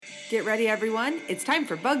Get ready, everyone. It's time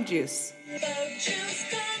for Bug Juice,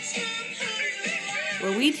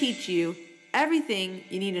 where we teach you everything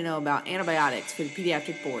you need to know about antibiotics for the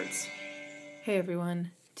pediatric boards. Hey,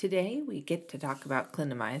 everyone. Today we get to talk about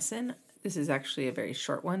clindamycin. This is actually a very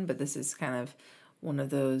short one, but this is kind of one of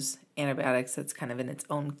those antibiotics that's kind of in its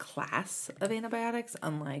own class of antibiotics,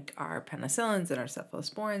 unlike our penicillins and our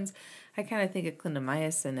cephalosporins. I kind of think of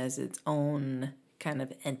clindamycin as its own kind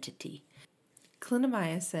of entity.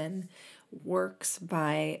 Clindamycin works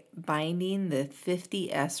by binding the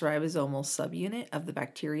 50S ribosomal subunit of the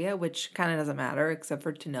bacteria, which kind of doesn't matter except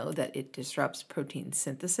for to know that it disrupts protein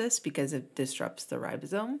synthesis because it disrupts the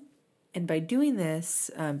ribosome. And by doing this,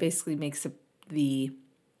 basically makes the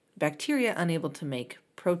bacteria unable to make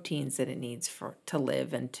proteins that it needs to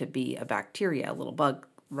live and to be a bacteria, a little bug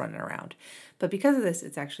running around. But because of this,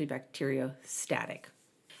 it's actually bacteriostatic.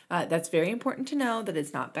 That's very important to know that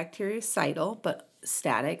it's not bactericidal, but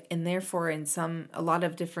static, and therefore in a lot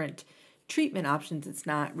of different treatment options, it's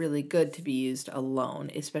not really good to be used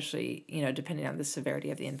alone, especially, depending on the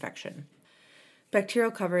severity of the infection.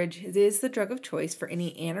 Bacterial coverage is the drug of choice for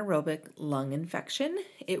any anaerobic lung infection.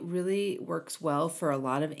 It really works well for a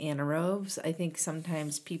lot of anaerobes. I think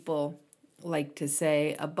sometimes people like to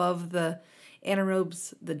say above the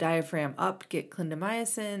anaerobes, the diaphragm up, get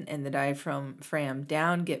clindamycin, and the diaphragm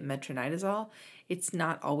down, get metronidazole. It's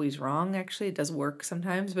not always wrong, actually. It does work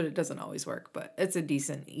sometimes, but it doesn't always work. But it's a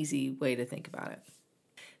decent, easy way to think about it.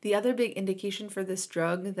 The other big indication for this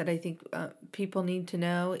drug that I think people need to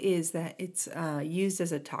know is that it's used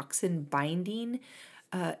as a toxin binding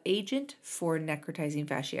agent for necrotizing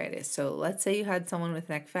fasciitis. So let's say you had someone with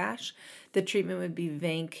neck fash. The treatment would be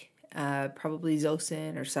Vanc, probably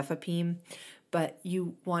Zosyn or Cefepime, but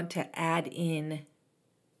you want to add in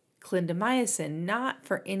clindamycin, not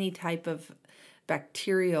for any type of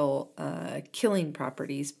bacterial killing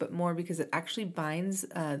properties, but more because it actually binds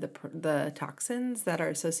the toxins that are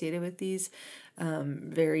associated with these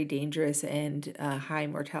very dangerous and high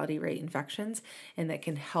mortality rate infections, and that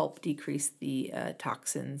can help decrease the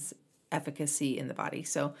toxins' efficacy in the body.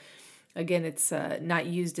 So again, it's not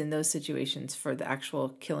used in those situations for the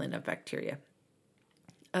actual killing of bacteria.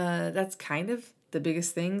 That's kind of the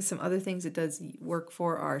biggest thing. Some other things it does work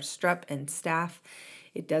for are strep and staph.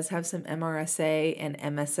 It does have some MRSA and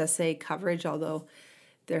MSSA coverage, although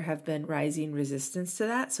there have been rising resistance to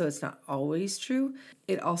that, so it's not always true.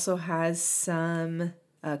 It also has some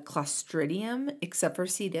Clostridium, except for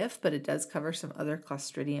C. diff, but it does cover some other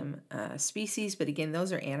Clostridium species. But again,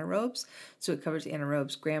 those are anaerobes, so it covers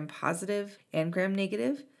anaerobes gram-positive and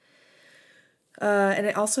gram-negative. And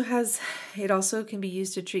it also can be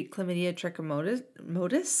used to treat Chlamydia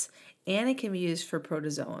trachomotis, and it can be used for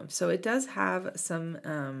protozoum. So it does have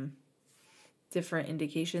some different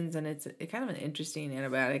indications, and it's kind of an interesting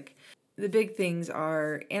antibiotic. The big things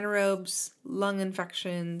are anaerobes, lung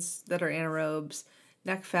infections that are anaerobes,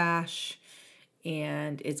 neck fash,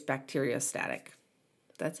 and it's bacteriostatic.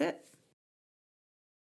 That's it.